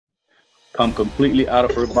come completely out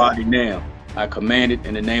of her body now. I command it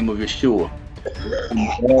in the name of Yeshua. Come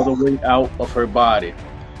all the way out of her body.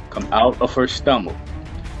 Come out of her stomach.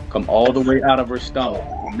 Come all the way out of her stomach.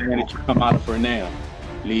 I command it to come out of her now.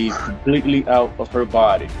 Leave completely out of her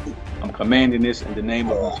body. I'm commanding this in the name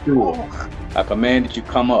of Yeshua. I command that you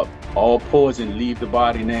come up. All poison, leave the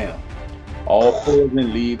body now. All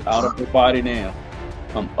poison, leave out of her body now.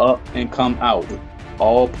 Come up and come out.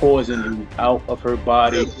 All poison, leave out of her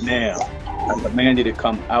body now. I command you to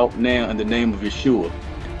come out now in the name of Yeshua.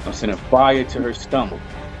 I'm sending fire to her stomach.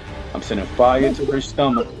 I'm sending fire to her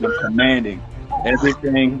stomach. And I'm commanding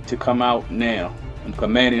everything to come out now. I'm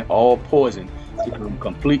commanding all poison to come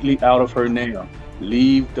completely out of her now.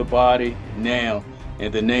 Leave the body now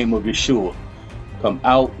in the name of Yeshua. Come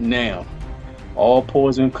out now. All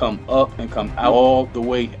poison come up and come out all the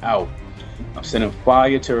way out. I'm sending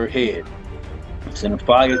fire to her head. I'm sending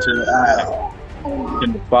fire to her eyes. I'm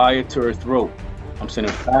sending fire to her throat. I'm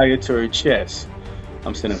sending fire to her chest.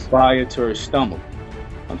 I'm sending fire to her stomach.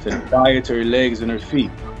 I'm sending fire to her legs and her feet.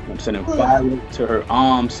 I'm sending fire to her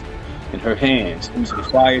arms and her hands. I'm sending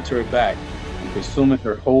fire to her back. I'm consuming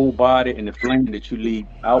her whole body in the flame that you leave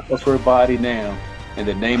out of her body now in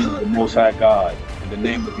the name of the Most High God, in the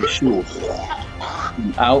name of Yeshua.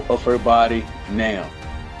 Come out of her body now.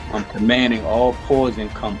 I'm commanding all poison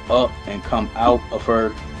come up and come out of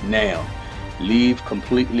her now. Leave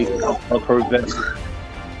completely out of her vessel.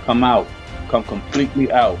 Come out. Come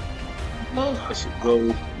completely out. Let's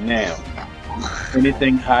go now.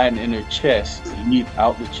 Anything hiding in her chest, leave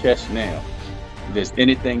out the chest now. If there's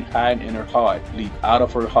anything hiding in her heart, leave out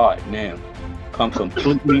of her heart now. Come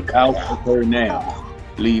completely out of her now.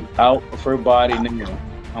 Leave out of her body now.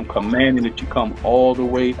 I'm commanding that you come all the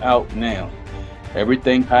way out now.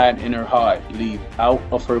 Everything hiding in her heart, leave out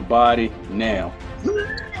of her body now.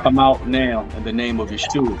 Come out now in the name of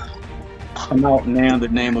Yeshua. Come out now in the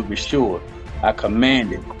name of Yeshua. I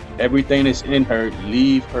command it. Everything that's in her,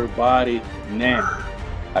 leave her body now.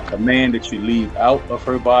 I command that you leave out of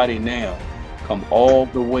her body now. Come all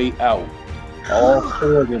the way out. All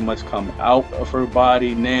poison must come out of her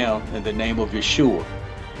body now in the name of Yeshua.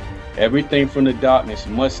 Everything from the darkness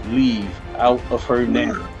must leave out of her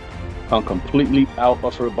now. Come completely out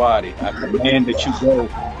of her body. I command that you go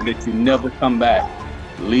and that you never come back.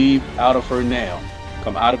 Leave out of her now.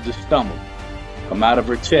 Come out of the stomach. Come out of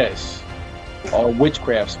her chest. All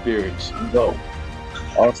witchcraft spirits, go.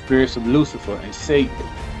 All spirits of Lucifer and Satan,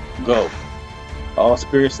 go. All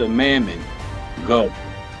spirits of Mammon, go.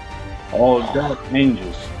 All dark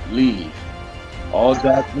angels, leave. All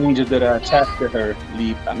dark angels that are attached to her,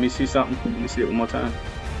 leave. Let me see something. Let me see it one more time.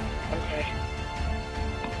 Okay.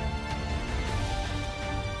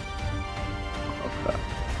 Okay.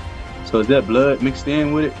 So is that blood mixed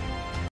in with it?